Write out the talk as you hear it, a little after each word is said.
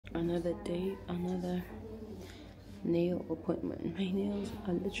another day, another nail appointment. My nails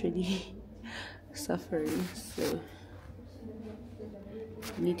are literally suffering, so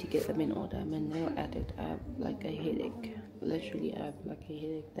I need to get them in order. I'm a nail addict. I have like a headache. Literally, I have like a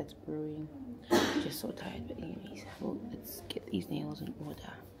headache that's brewing. Just so tired. But anyways, well, let's get these nails in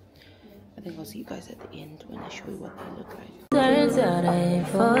order. I think I'll see you guys at the end when I show you what they look like. Turns out I ain't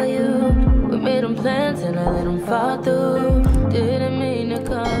for you. We made them plans and I let them fall through. Didn't mean to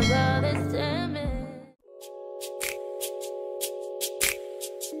cause all this damage.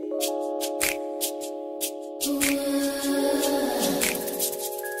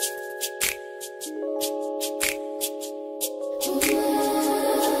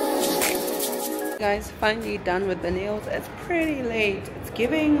 Guys, finally done with the nails. It's pretty late. It's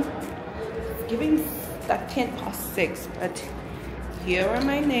giving like 6:10, but here are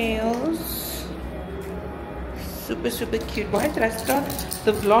my nails. Super cute. Why did I start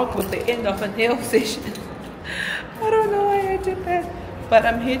the vlog with the end of a nail session? I don't know why I did that, but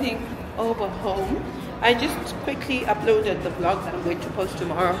I'm heading over home. I just quickly uploaded the vlog that I'm going to post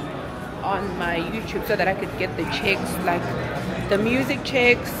tomorrow on my YouTube so that I could get the checks, like the music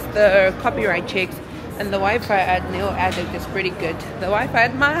checks, the copyright checks, and the Wi-Fi at Nail Addict is pretty good. The Wi-Fi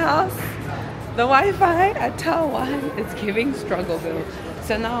at my house, the Wi-Fi at Taiwan is giving struggle, girl.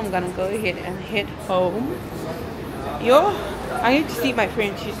 So now I'm gonna go ahead and head home. I need to see my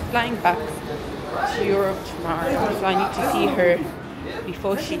friend. She's flying back to Europe tomorrow, so I need to see her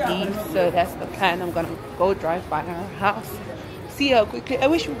before she leaves. So that's the plan. I'm gonna go drive by her house, see her quickly. I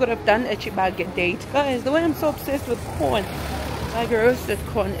wish we could have done a Chibage date, guys. The way I'm so obsessed with corn, like roasted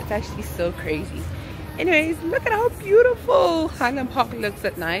corn, it's actually so crazy. Anyways, look at how beautiful Highland Park looks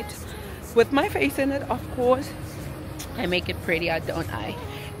at night with my face in it. Of course, I make it pretty, don't I?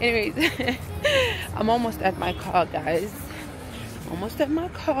 Anyways, I'm almost at my car, guys. Almost at my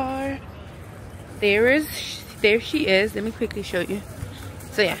car. There she is. Let me quickly show you.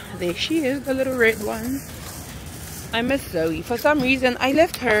 So yeah, there she is, the little red one. I miss Zoe. For some reason, I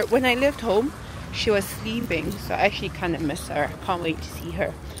left her when I left home. She was sleeping, so I actually kind of miss her. I can't wait to see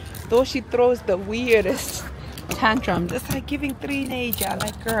her. Though she throws the weirdest tantrums. It's like giving teenager,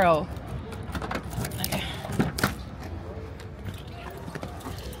 like, girl. Okay.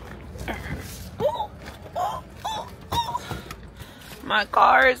 My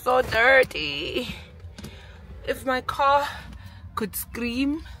car is so dirty. If my car could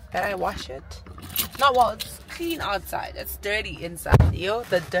scream that I wash it. Not while it's clean outside, it's dirty inside. Yo,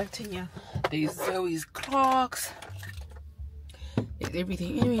 the dirt in here. There's Zoe's Crocs. There's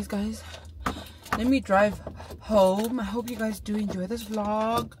everything. Anyways, guys, let me drive home. I hope you guys do enjoy this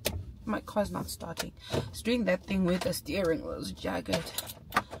vlog. My car's not starting. It's doing that thing with the steering wheel's jagged.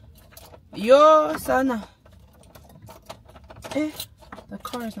 Yo, Sana. The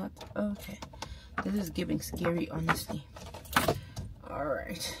car is not okay. This is giving scary, honestly.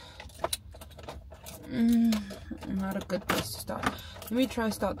 Alright. Not a good place to start. Let me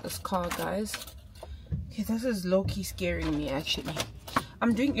try start this car, guys. Okay, this is low-key scaring me, actually.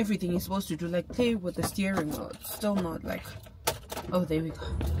 I'm doing everything you're supposed to do, like play with the steering wheel. It's still not like... Oh, there we go.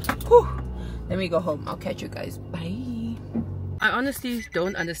 Whew. Let me go home. I'll catch you guys. Bye. I honestly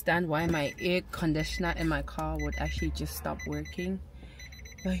don't understand why my air conditioner in my car would actually just stop working.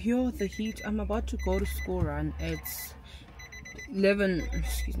 But here, the heat. I'm about to go to school run. It's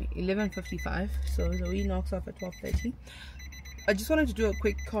 11:55, so Zoe knocks off at 12:30. I just wanted to do a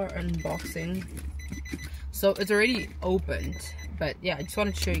quick car unboxing. So it's already opened, but yeah, I just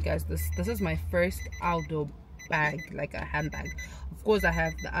wanted to show you guys this. This is my first outdoor bag, like a handbag. Of course, I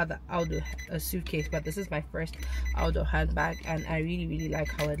have the other outdoor suitcase, but this is my first outdoor handbag, and I really like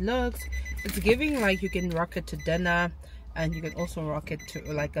how it looks. It's giving like you can rock it to dinner, and you can also rock it to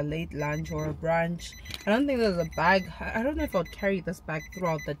like a late lunch or a brunch. I don't think there's a bag. I don't know if I'll carry this bag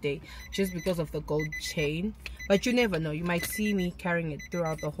throughout the day just because of the gold chain, but you never know. You might see me carrying it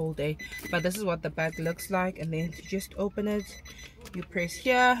throughout the whole day. But this is what the bag looks like, and then you just open it, you press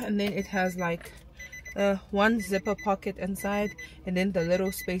here, and then it has like one zipper pocket inside, and then the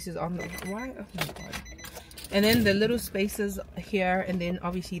little spaces on the oh my god, and then the little spaces here, and then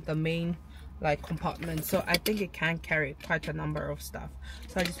obviously the main like compartment. So I think it can carry quite a number of stuff.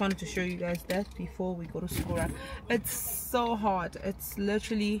 So I just wanted to show you guys that before we go to school. It's so hot. It's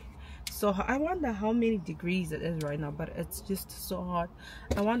literally so hot. I wonder how many degrees it is right now, but it's just so hot.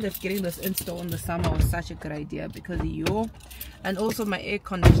 I wonder if getting this installed in the summer was such a good idea, because and also my air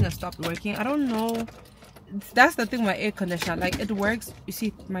conditioner stopped working. I don't know, that's the thing, my air conditioner, like it works. You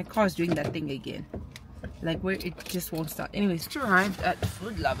see my car is doing that thing again, like where it just won't start. Anyways, arrived at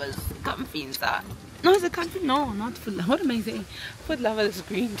Food Lovers. Come fiends that. No, it's a country. No, not Foot Lover. What am I saying? Foot Lover is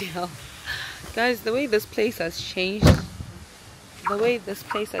Greendale. Guys, the way this place has changed.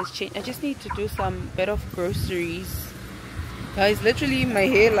 I just need to do some bit of groceries. Guys, literally my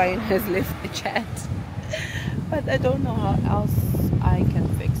hairline has left the chat. But I don't know how else I can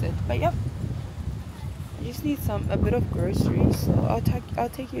fix it. But yep. I just need a bit of groceries. So I'll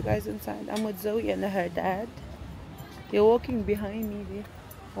take you guys inside. I'm with Zoe and her dad. They're walking behind me. They're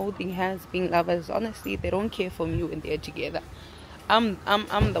holding hands, being lovers. Honestly, they don't care for me when they're together. I'm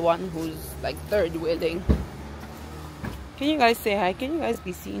the one who's like third wheeling. Can you guys say hi? Can you guys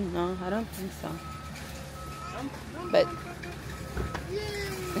be seen? No, I don't think so. But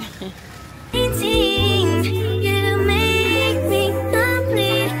you make me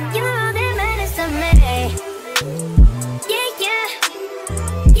complete. You're all that matters to me. Yeah, yeah,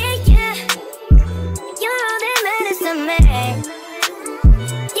 yeah, yeah. You're all that matters to me.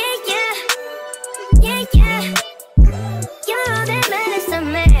 Yeah, yeah, yeah, yeah. You're all that matters to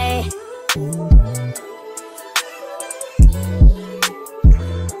me.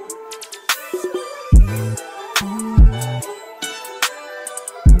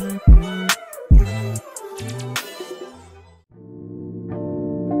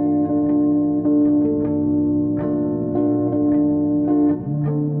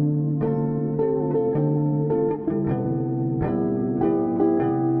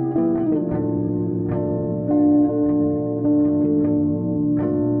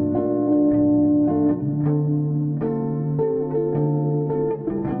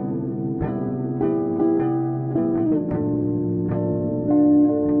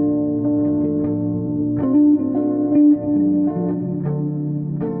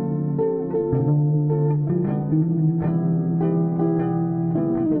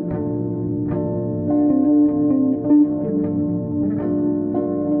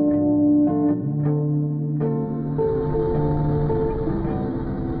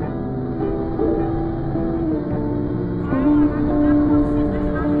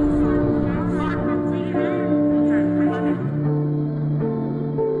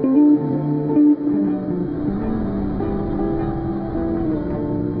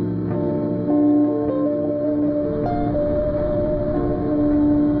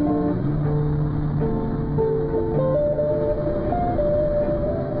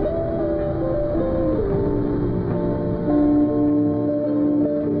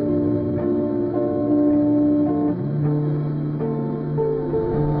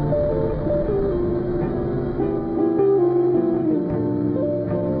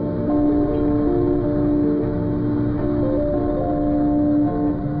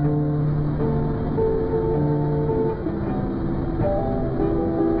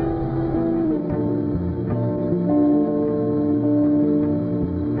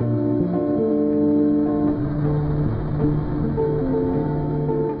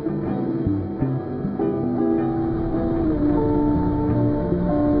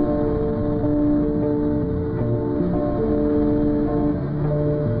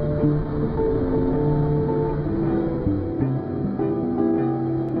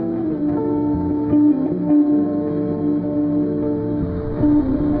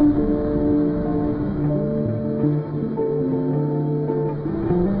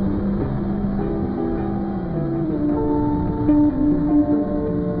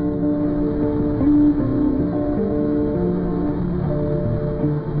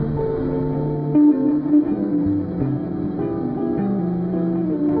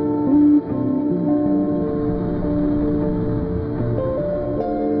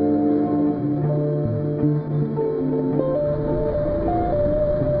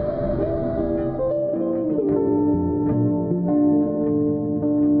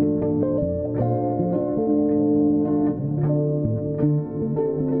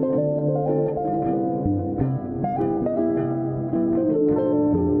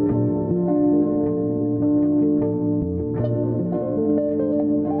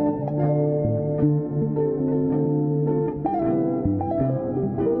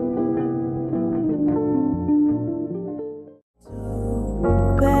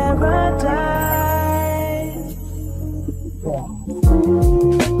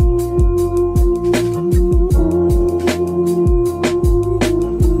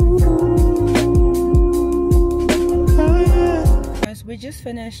 just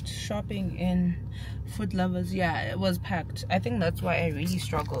finished shopping in Foot Lovers. Yeah, it was packed. I think that's why I really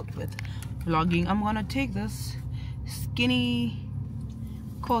struggled with vlogging. I'm gonna take this skinny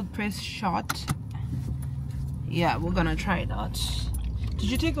cold press shot. Yeah, we're gonna try it out. Did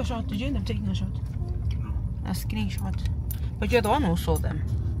you take a shot? Did you end up taking a shot? A skinny shot. But you're the one who saw them.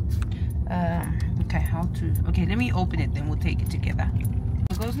 Okay, how to, okay, let me open it, then we'll take it together.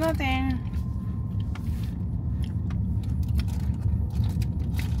 There goes nothing.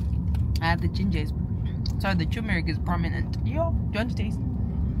 The ginger is, sorry, the turmeric is prominent. Yo, do you want to taste?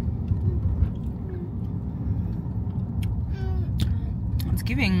 It's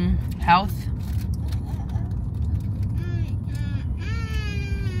giving health.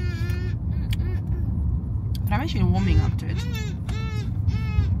 But I'm actually warming up to it.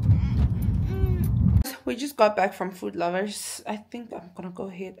 We just got back from Food Lovers. I think I'm gonna go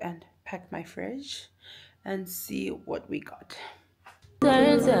ahead and pack my fridge and see what we got.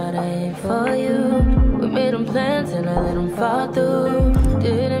 Turns out I ain't for you. We made them plans and I let them fall through.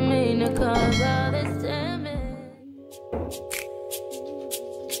 Didn't mean to cause all this damage.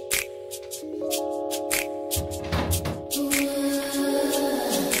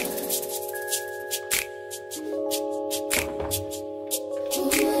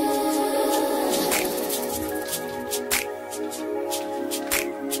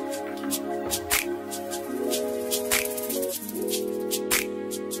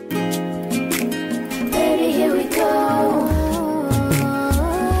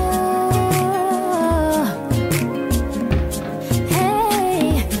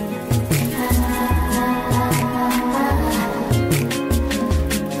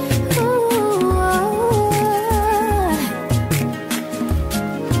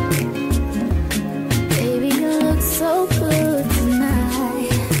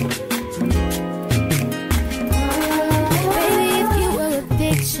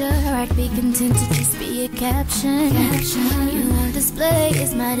 Caption. You on display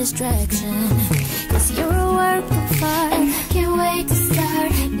is my distraction. Cause you're a work of art. Can't wait to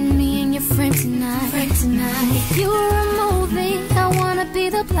start me and your friend tonight. If you were a movie, I wanna be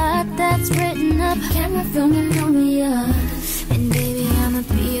the plot that's written up. Camera filming on me up. And baby, I'ma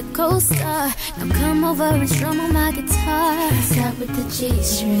be a co-star. Now come over and strum on my guitar. Start with the G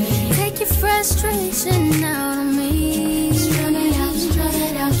string. Take your frustration out on me. Strum it out, strum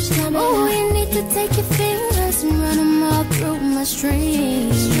it out, strum it out. Oh, you need to take your fingers and run them all through my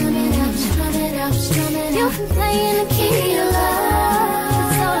strings. Strum it out, strum it out, strum it out. You can play in the key of love.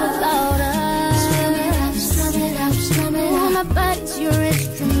 It's all about us. Strum it out, strum it out, strum it out. Oh, my body's your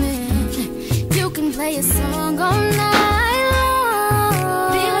instrument. You can play a song all night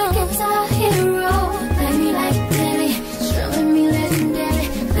long. Be my guitar hero. Play me like Jimmy, strumming me legendary.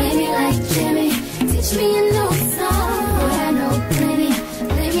 Play me like Jimmy, teach me a new song. Boy, I know plenty.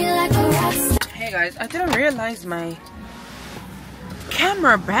 Play me like a rock star. Hey guys, I didn't realize my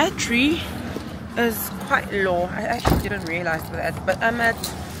camera battery is quite low. I actually didn't realize that, but I'm at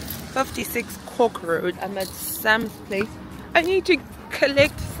 56 Cork Road. I'm at Sam's place. I need to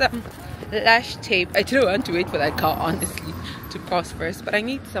collect some lash tape. I didn't want to wait for that car, honestly, to pass first, but I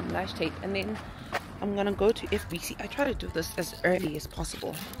need some lash tape, and then I'm gonna go to FBC. I try to do this as early as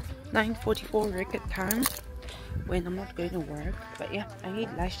possible. 9:44 record time when I'm not going to work. But yeah, I need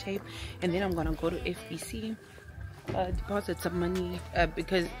lash tape, and then I'm gonna go to FBC, deposit some money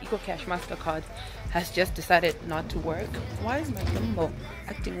because EcoCash MasterCard has just decided not to work. Why is my gimbal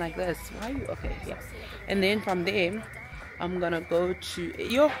acting like this? Why are you okay? Yeah, and then from there I'm gonna go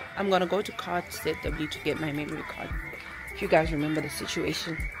to Card ZW to get my memory card. If you guys remember the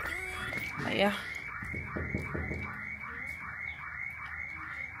situation. Yeah.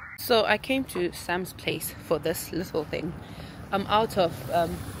 So I came to Sam's place for this little thing. I'm out of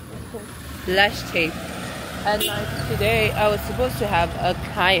lash tape, and like today I was supposed to have a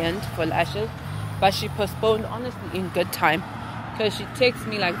client for lashes, but she postponed, honestly in good time, because she texts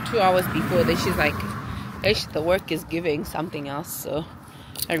me like 2 hours before. Then she's like, the work is giving something else, so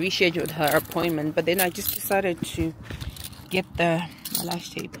I rescheduled her appointment. But then I just decided to get the lash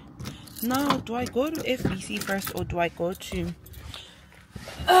tape. Now, do I go to FBC first, or do I go to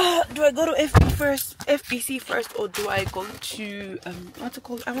FBC first, or do I go to what's it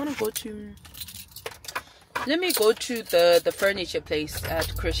called? I want to go to, let me go to the furniture place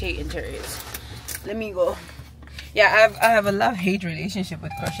at Crochet Interiors. Let me go. Yeah, I have a love-hate relationship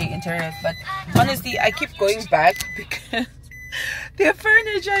with Crochet Interiors, but honestly I keep going back because their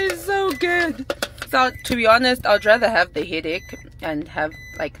furniture is so good. So to be honest, I'd rather have the headache and have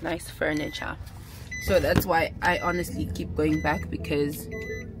like nice furniture. So that's why I honestly keep going back. Because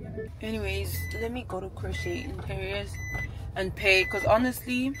anyways, let me go to Crochet Interiors and pay, because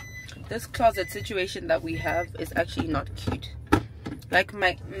honestly this closet situation that we have is actually not cute. Like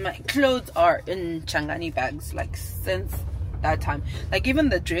my clothes are in Changani bags like since that time. Like even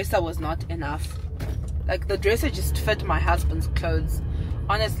the dresser was not enough. Like the dresser just fit my husband's clothes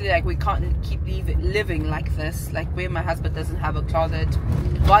honestly, like, we can't keep living like this, like where my husband doesn't have a closet.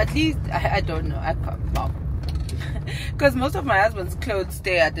 Well, at least I don't know, I can't, well, because most of my husband's clothes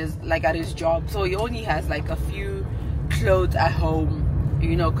stay at his job, so he only has like a few clothes at home,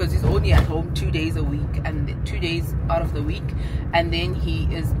 you know, because he's only at home 2 days a week, and 2 days out of the week, and then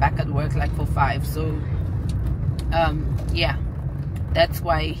he is back at work like for 5. So yeah, that's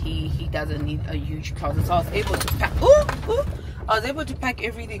why he doesn't need a huge closet. So I was able to pack I was able to pack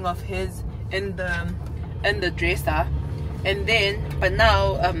everything of his in the dresser, and then but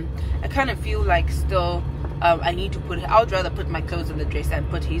now I kind of feel like still I need to I would rather put my clothes in the dresser and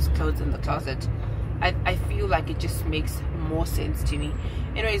put his clothes in the closet. I feel like it just makes more sense to me.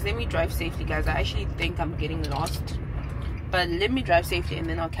 Anyways, let me drive safely, guys. I actually think I'm getting lost, but let me drive safely and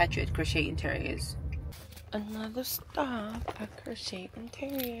then I'll catch you at Crochet Interiors. Another stop at Crochet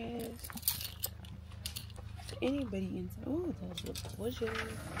Interiors. Is there anybody inside? Oh, there's a bushes.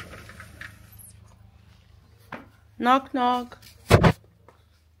 Knock knock.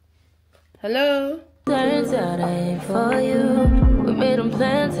 Hello. Turns out I ain't for you. We made them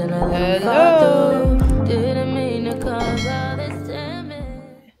plans and I let Hello. through. Didn't mean to cause all this damage.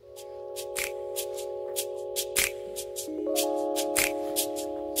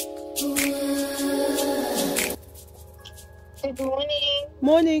 Good morning.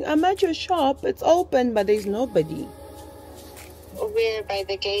 Morning. I'm at your shop. It's open, but there's nobody. We're by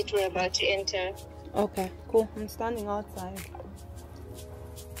the gate. We're about to enter. Okay, cool. I'm standing outside.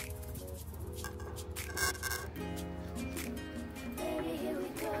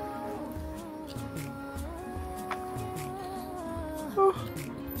 Oh.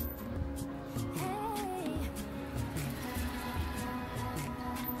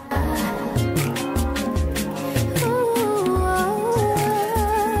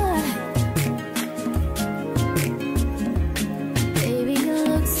 Baby, you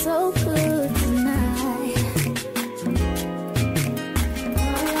look so good tonight.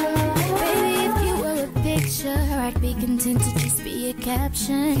 Baby, if you were a picture, I'd be content to just be a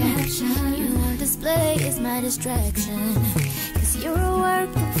caption. You on display is my distraction. Cause you're a work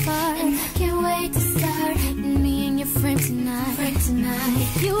of art, and I can't wait to start me and your friend tonight.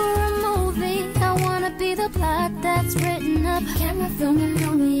 If you were a movie, I wanna be the plot that's written up. Camera filming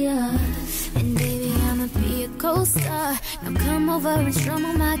on me up. And baby, I'ma be a co-star. Now come over and strum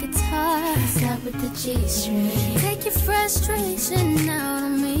on my guitar. Start with the G string. Take your frustration out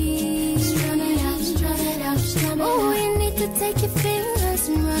on me. Strum it out, strum it out, strum it out. Oh, you need to take your fingers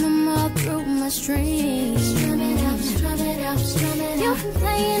and run them all through my strings. Strum it out, strum it out, strum it out. You can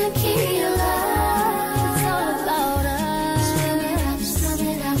play in the key of love. It's all about us. Strum it out, strum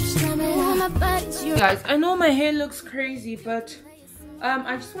it out, strum it out. Oh, my body's yours. Guys, I know my hair looks crazy, but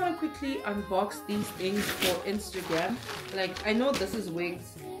I just want to quickly unbox these things for Instagram. Like, I know this is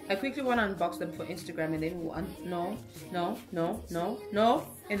wigs. I quickly want to unbox them for Instagram, and then we'll and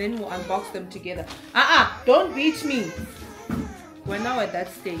then we'll unbox them together. Don't beat me. We're now at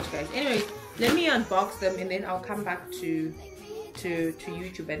that stage, guys. Anyways, let me unbox them, and then I'll come back to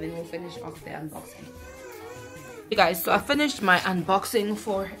YouTube, and then we'll finish off the unboxing. Hey guys, so I finished my unboxing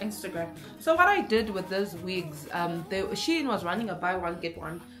for Instagram. So what I did with those wigs, Shein was running a buy one get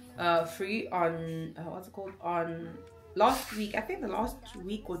one free on what's it called, on last week, I think the last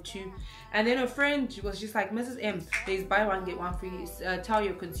week or two, and then a friend was just like, Mrs. M, there's buy one get one free, tell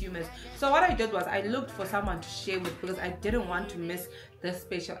your consumers. So what I did was I looked for someone to share with, because I didn't want to miss this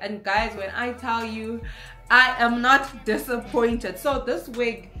special. And guys, when I tell you, I am not disappointed. So this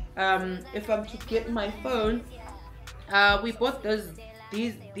wig, if I'm to get my phone, we bought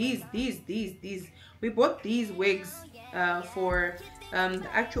these we bought these wigs for the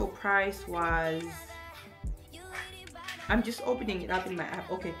actual price was, I'm just opening it up in my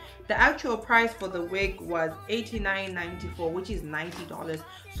app. Okay, the actual price for the wig was $89.94, which is $90.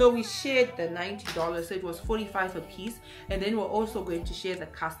 So we shared the $90, so it was $45 a piece, and then we're also going to share the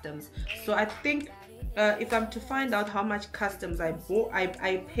customs. So I think if I'm to find out how much customs I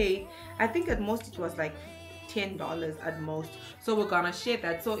paid, I think at most it was like $10 at most. So we're gonna share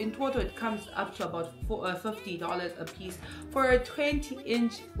that. So in total it comes up to about $50 a piece for a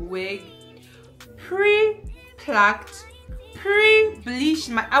 20-inch wig, pre-plucked, pre-bleached.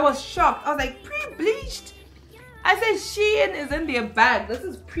 I was shocked. I was like, pre-bleached? I said Shein is in their bag. This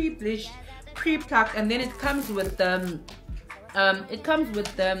is pre-bleached, pre-plucked, and then it comes with the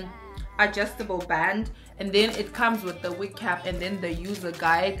adjustable band, and then it comes with the wig cap, and then the user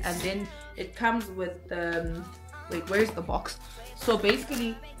guide, and then it comes with wait, where's the box? So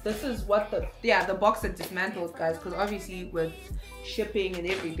basically this is what the box is dismantled, guys, because obviously with shipping and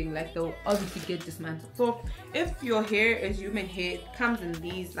everything, like they'll obviously get dismantled. So if your hair is human hair, it comes in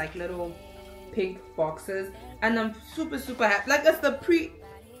these like little pink boxes, and I'm super happy. Like it's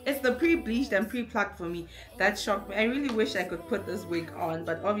the pre-bleached and pre-plucked for me. That shocked me. I really wish I could put this wig on,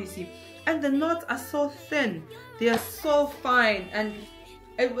 but obviously, and the knots are so thin, they are so fine, and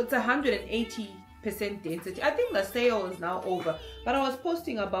it was 180% density. I think the sale is now over, but I was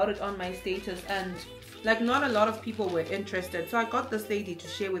posting about it on my status, and like not a lot of people were interested, so I got this lady to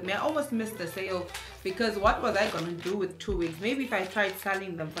share with me. I almost missed the sale, because what was I gonna do with 2 wigs? Maybe if I tried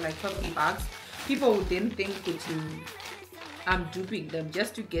selling them for like 50 bucks, people would then think that I'm duping them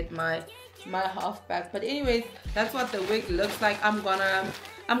just to get my half back. But anyways, that's what the wig looks like. I'm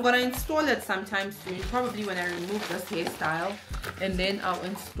gonna install it sometime soon, probably when I remove this hairstyle, and then I'll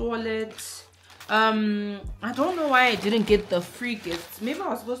install it. I don't know why I didn't get the free gifts. Maybe I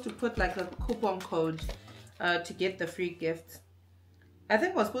was supposed to put like a coupon code to get the free gifts. I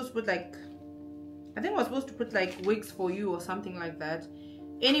think I was supposed to put like wigs for you or something like that.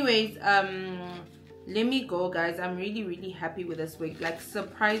 Anyways, let me go, guys. I'm really happy with this wig. Like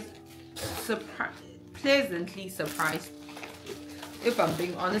pleasantly surprised, if I'm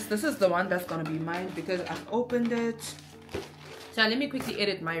being honest. This is the one that's gonna be mine because I've opened it. So let me quickly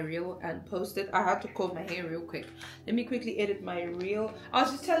edit my reel and post it. I had to comb my hair real quick. Let me quickly edit my reel. I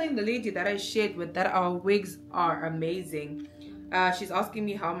was just telling the lady that I shared with that our wigs are amazing. She's asking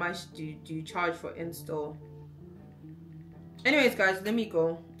me how much do you charge for install. Anyways, guys, let me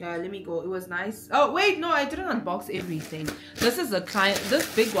go. It was nice. Oh wait, no, I didn't unbox everything. This is a client.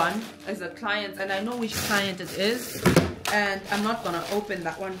 This big one is a client, and I know which client it is, and I'm not gonna open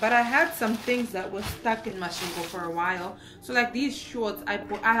that one. But I had some things that were stuck in my shingle for a while. So like these shorts, I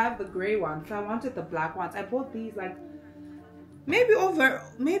have the gray ones, so I wanted the black ones. I bought these like maybe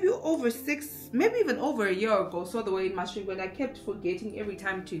over 6, maybe even over a year ago. So the way in my shingle, and I kept forgetting every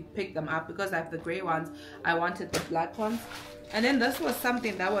time to pick them up because I have the gray ones. I wanted the black ones. And then this was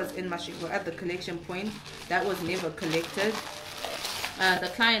something that was in my shingle at the collection point that was never collected.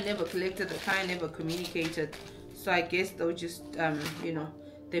 The client never collected, the client never communicated. So I guess they'll just you know,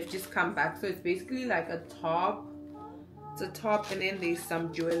 they've just come back. So it's basically like a top. It's a top, and then there's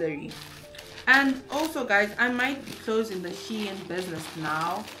some jewelry. And also, guys, I might be closing the Shein business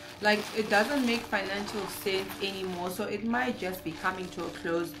now. Like, it doesn't make financial sense anymore, so it might just be coming to a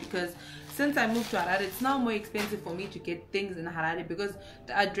close, because since I moved to Harare, it's now more expensive for me to get things in Harare, because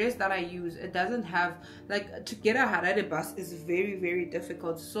the address that I use, it doesn't have, like, to get a Harare bus is very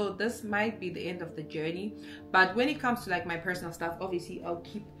difficult. So this might be the end of the journey. But when it comes to like my personal stuff, obviously I'll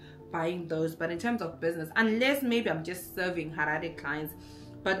keep buying those. But in terms of business, unless maybe I'm just serving Harare clients.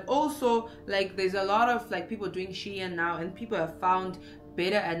 But also, like, there's a lot of like people doing Shein now, and people have found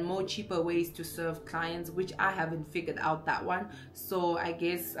better and more cheaper ways to serve clients, which I haven't figured out that one. So I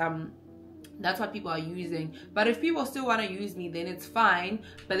guess that's what people are using. But if people still want to use me, then it's fine.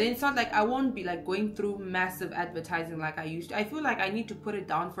 But then it's not like I won't be like going through massive advertising like I used to. I feel like I need to put it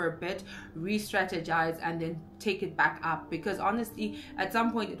down for a bit, re-strategize, and then take it back up, because honestly at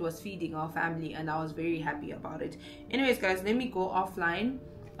some point it was feeding our family and I was very happy about it. Anyways, guys, let me go offline.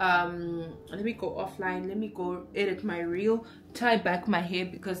 Let me go edit my reel, tie back my hair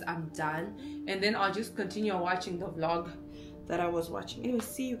because I'm done, and then I'll just continue watching the vlog that I was watching. Anyway,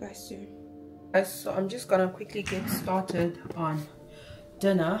 see you guys soon. So I'm just gonna quickly get started on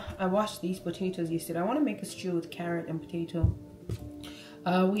dinner. I washed these potatoes yesterday. I want to make a stew with carrot and potato.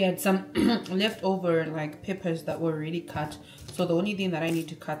 We had some leftover like peppers that were already cut, so the only thing that I need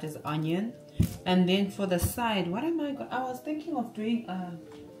to cut is onion. And then for the side, what am I was thinking of doing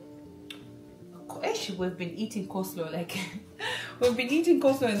actually, we've been eating coleslaw, like we've been eating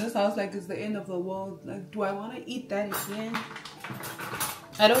coleslaw in this house like it's the end of the world. Like, do I want to eat that again?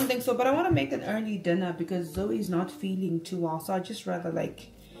 I don't think so, but I want to make an early dinner because Zoe's not feeling too well, so I'd just rather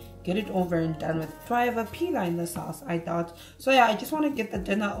like get it over and done with. Do I have a peeler in this house? I doubt. So yeah, I just want to get the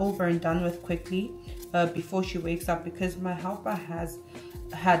dinner over and done with quickly before she wakes up, because my helper has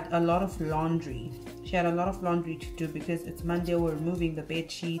had a lot of laundry. She had a lot of laundry to do because it's Monday. We're removing the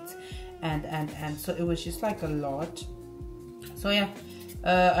bed sheets and so it was just like a lot. So yeah,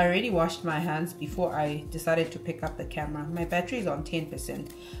 I already washed my hands before I decided to pick up the camera. My battery is on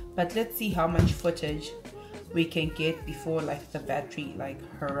 10%, but let's see how much footage we can get before like the battery like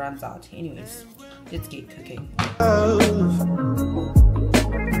runs out. Anyways, let's get cooking.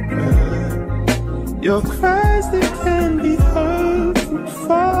 Your cries, they can be heard from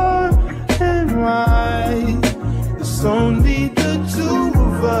far and wide. It's only the two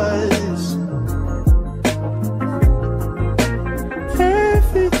of us.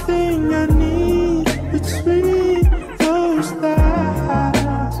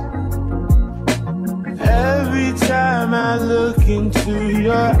 into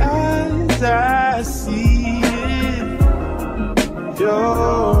your eyes, I see it. You're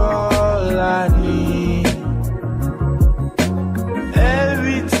all I need.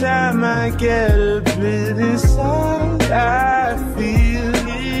 Every time I get a bit inside, I feel it.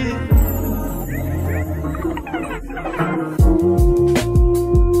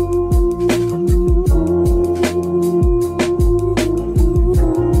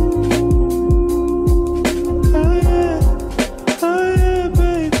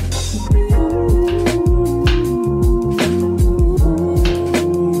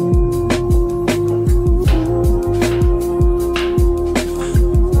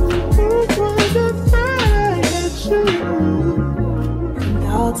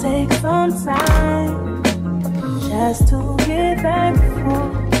 Take some time just to get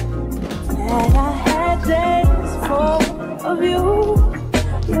thankful that I had days full of you,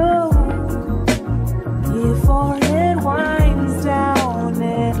 before it winds down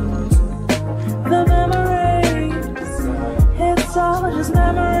into the memories. It's all just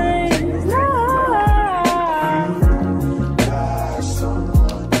memories now.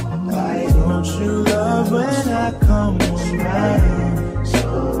 Why don't you love when I come around?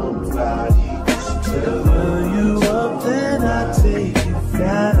 Fill you up, then I take it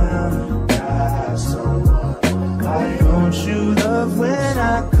down. Why don't you love when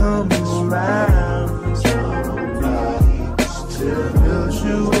I come around? Build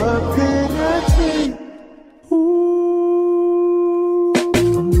you up, then I take.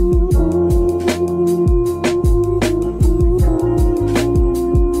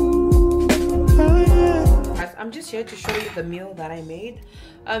 I'm just here to show you the meal that I made.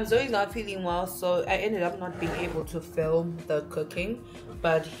 Zoe's not feeling well, so I ended up not being able to film the cooking,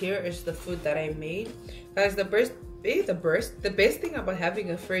 but here is the food that I made. Guys, the best thing about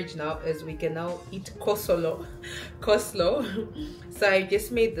having a fridge now is we can now eat coleslaw. So I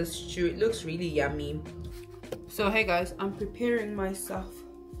just made this stew. It looks really yummy. So hey guys, I'm preparing myself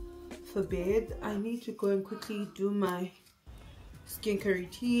for bed. I need to go and quickly do my skincare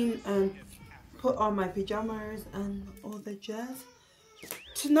routine and put on my pajamas and all the jazz.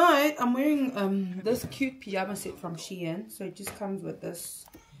 Tonight I'm wearing this cute pyjama set from Shein. So it just comes with this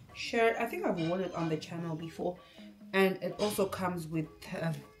shirt. I think I've worn it on the channel before, and it also comes with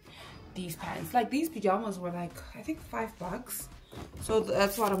these pants. Like, these pajamas were like, I think $5, so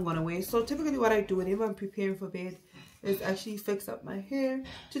that's what I'm gonna wear. So typically what I do whenever I'm preparing for bed is actually fix up my hair.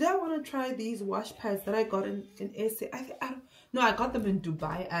 Today I want to try these wash pads that I got in SA. I got them in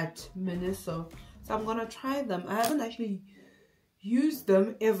Dubai at Miniso. So I'm gonna try them. I haven't actually used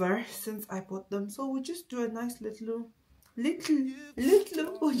them ever since I bought them. So we'll just do a nice we'll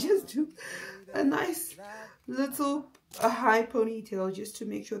just do a nice little high ponytail just to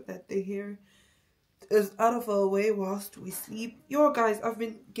make sure that the hair is out of our way whilst we sleep. Yo guys, I've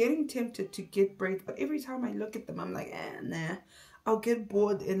been getting tempted to get braids, but every time I look at them I'm like, nah, I'll get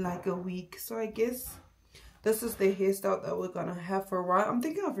bored in like a week. So I guess this is the hairstyle that we're gonna have for a while. I'm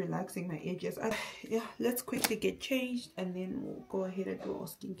thinking of relaxing my edges. Yeah, let's quickly get changed and then we'll go ahead and do our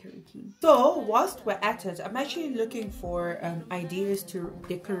skincare routine. So whilst we're at it, I'm actually looking for ideas to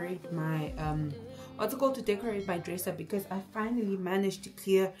decorate my to decorate my dresser, because I finally managed to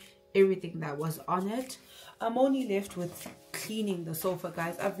clear everything that was on it. I'm only left with cleaning the sofa,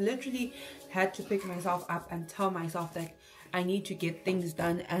 guys. I've literally had to pick myself up and tell myself that I need to get things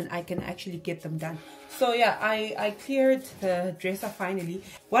done, and I can actually get them done. So yeah, I cleared the dresser finally.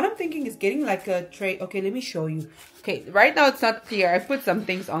 What I'm thinking is getting like a tray. Okay, let me show you. Okay, right now it's not clear. I put some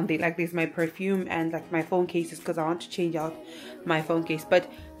things on there, like there's my perfume and like my phone cases, because I want to change out my phone case. But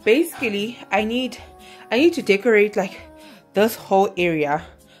basically I need to decorate like this whole area.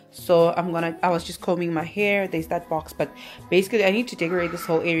 So I was just combing my hair, there's that box, but basically I need to decorate this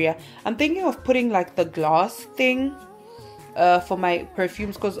whole area. I'm thinking of putting like the glass thing for my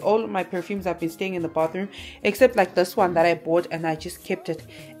perfumes, because all of my perfumes have been staying in the bathroom, except like this one that I bought and I just kept it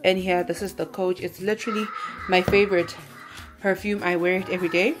in here. This is the Coach. It's literally my favorite perfume. I wear it every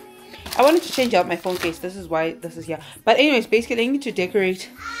day. I wanted to change out my phone case. This is why this is here. But anyways, basically I need to decorate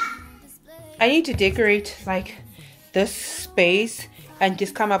like this space and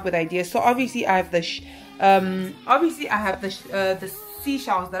just come up with ideas. So obviously I have the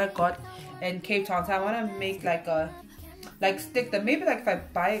seashells that I got in Cape Town. So I want to make like a stick them, maybe like if I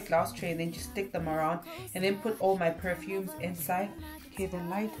buy a glass tray and then just stick them around and then put all my perfumes inside. Okay, the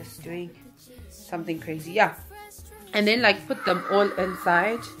light is doing something crazy. Yeah, and then like put them all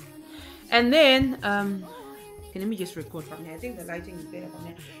inside, and then okay, let me just record from here. I think the lighting is better from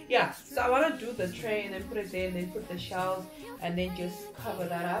here. Yeah, so I want to do the tray and then put it there and then put the shells and then just cover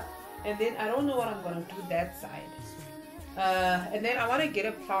that up. And then I don't know what I'm gonna do that side. And then I want to get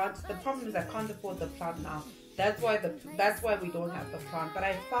a plant. The problem is I can't afford the plant now. That's why we don't have the plant. But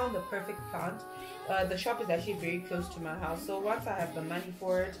I found the perfect plant. The shop is actually very close to my house. So once I have the money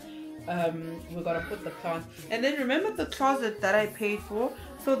for it, we're gonna put the plant. And then remember the closet that I paid for.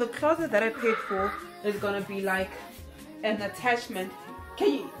 So the closet that I paid for is gonna be like an attachment.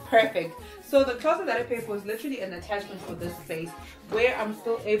 Perfect. So the closet that I paid for is literally an attachment for this space where I'm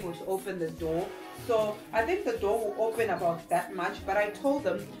still able to open the door. So I think the door will open about that much, but I told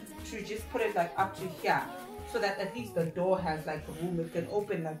them to just put it like up to here, so that at least the door has like room. It can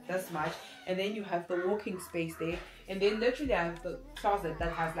open like this much, and then you have the walking space there, and then literally I have the closet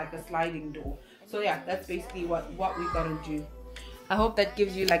that has like a sliding door. So yeah, that's basically what we gotta do. I hope that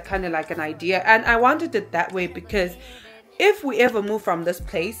gives you like kind of like an idea. And I wanted it that way because if we ever move from this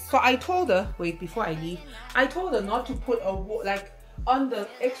place, so I told her, wait, before I leave, I told her not to put a wall like on the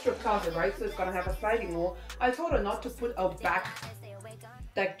extra closet, right? So it's gonna have a sliding wall. I told her not to put a back,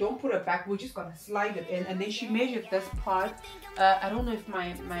 like don't put a back, we're just gonna slide it in. And then she measured this part. I don't know if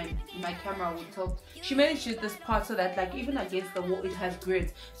my camera will tilt. She measured this part so that like even against the wall it has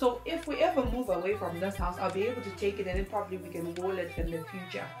grids. So if we ever move away from this house, I'll be able to take it and then probably we can wall it in the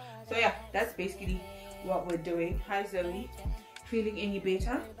future. So yeah, that's basically what we're doing. Hi Zoe, feeling any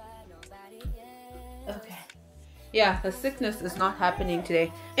better? Okay. Yeah, the sickness is not happening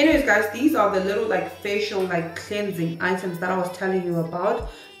today. Anyways guys, these are the little like facial like cleansing items that I was telling you about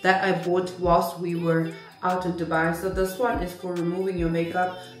that I bought whilst we were out in Dubai. So this one is for removing your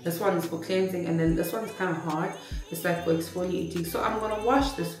makeup, this one is for cleansing, and then this one is kind of hard. It's like for exfoliating. So I'm gonna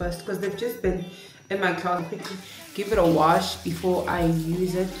wash this first because they've just been in my closet. Give it a wash before I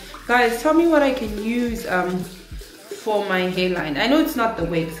use it. Guys, tell me what I can use for my hairline. I know it's not the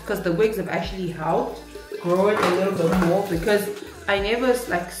wigs because the wigs have actually helped grow it a little bit more, because I never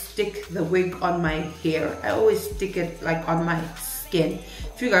like stick the wig on my hair. I always stick it like on my skin.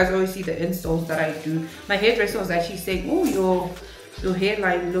 If you guys always see the installs that I do, my hairdresser was actually saying, oh, your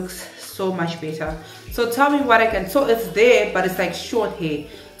hairline looks so much better. So tell me what I can, so it's there but it's like short hair.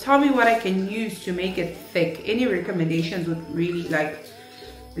 Tell me what I can use to make it thick. Any recommendations would really like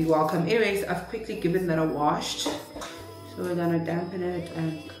be welcome. Anyways, I've quickly given that a wash. So we're gonna dampen it,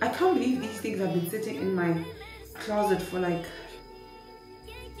 and I can't believe these things have been sitting in my closet for like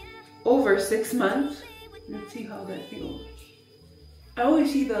over 6 months. Let's see how that feels. I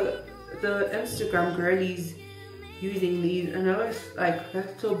always see the Instagram girlies using these, and I was like,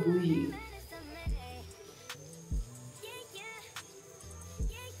 that's so bougie.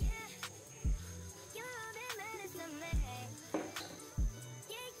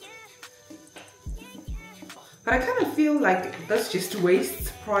 But I kind of feel like that's just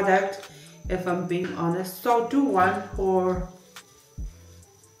waste product, if I'm being honest. So I'll do one for,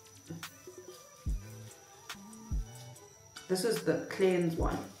 this is the cleanse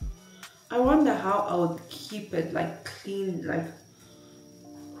one. I wonder how I would keep it like clean, like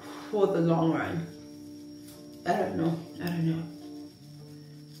for the long run. I don't know.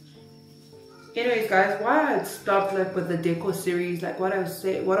 Anyways guys, why I stopped like with the deco series, like what I was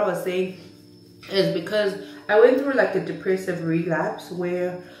saying is because I went through like a depressive relapse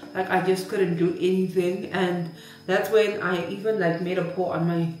where like I just couldn't do anything, and that's when I even like made a poll on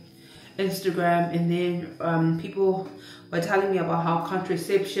my Instagram, and then people were telling me about how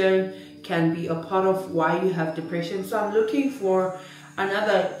contraception can be a part of why you have depression. So I'm looking for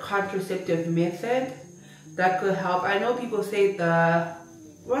another contraceptive method that could help. I know people say the,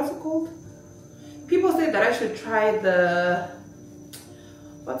 what's it called? People say that I should try the,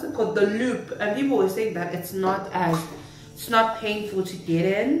 what's it called, the loop, and people were saying that it's not painful to get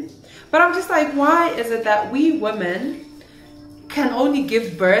in. But I'm just like, why is it that we women can only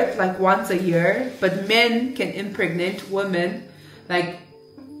give birth like once a year, but men can impregnate women like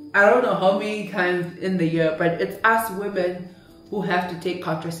I don't know how many times in the year? But it's us women who have to take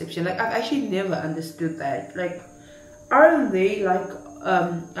contraception. Like I've actually never understood that. Like, aren't they like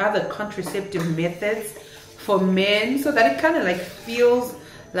other contraceptive methods for men, so that it kind of like feels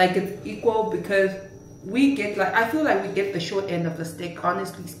like it's equal? Because we get like, I feel like we get the short end of the stick,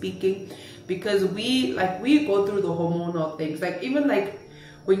 honestly speaking, because we go through the hormonal things. Like even like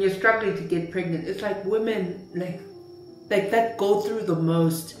when you're struggling to get pregnant, it's like women like that go through the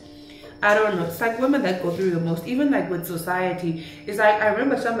most. I don't know, it's like women that go through the most. Even like with society, it's like, I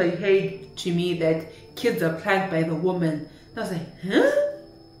remember somebody said to me that kids are planned by the woman. And I was like, huh?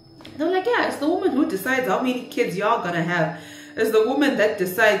 And I'm like, yeah, it's the woman who decides how many kids y'all gonna have. It's the woman that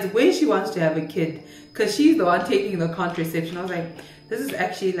decides when she wants to have a kid, because she's the one taking the contraception. I was like, this is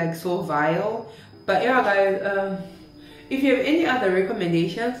actually like so vile. But yeah guys, if you have any other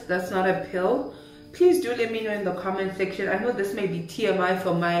recommendations that's not a pill please do let me know in the comment section. I know this may be TMI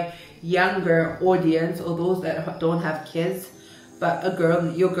for my younger audience or those that don't have kids, but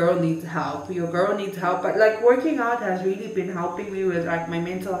your girl needs help. Your girl needs help. But like working out has really been helping me with like my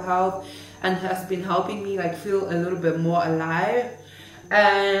mental health, and has been helping me like feel a little bit more alive.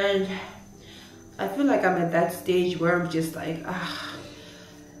 And I feel like I'm at that stage where I'm just like,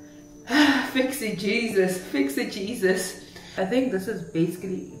 fix it Jesus, fix it Jesus. I think this is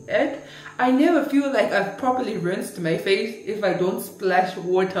basically it. I never feel like I've properly rinsed my face if I don't splash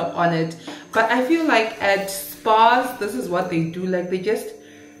water on it. But I feel like at spas, this is what they do. Like they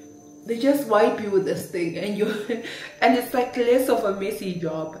just wipe you with this thing, and and it's like less of a messy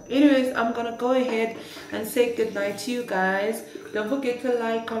job. Anyways, I'm gonna go ahead and say goodnight to you guys. Don't forget to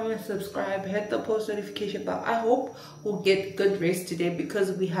like, comment, subscribe, hit the post notification bell. I hope we'll get good rest today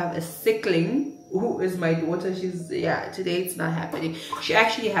because we have a sickling who is my daughter. Today it's not happening. She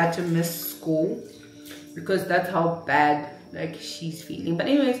actually had to miss school because that's how bad like she's feeling. But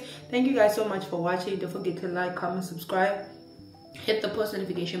anyways, thank you guys so much for watching. Don't forget to like, comment, subscribe, hit the post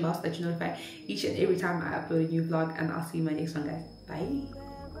notification bell so that you notify each and every time I upload a new vlog, and I'll see you in my next one, guys. Bye.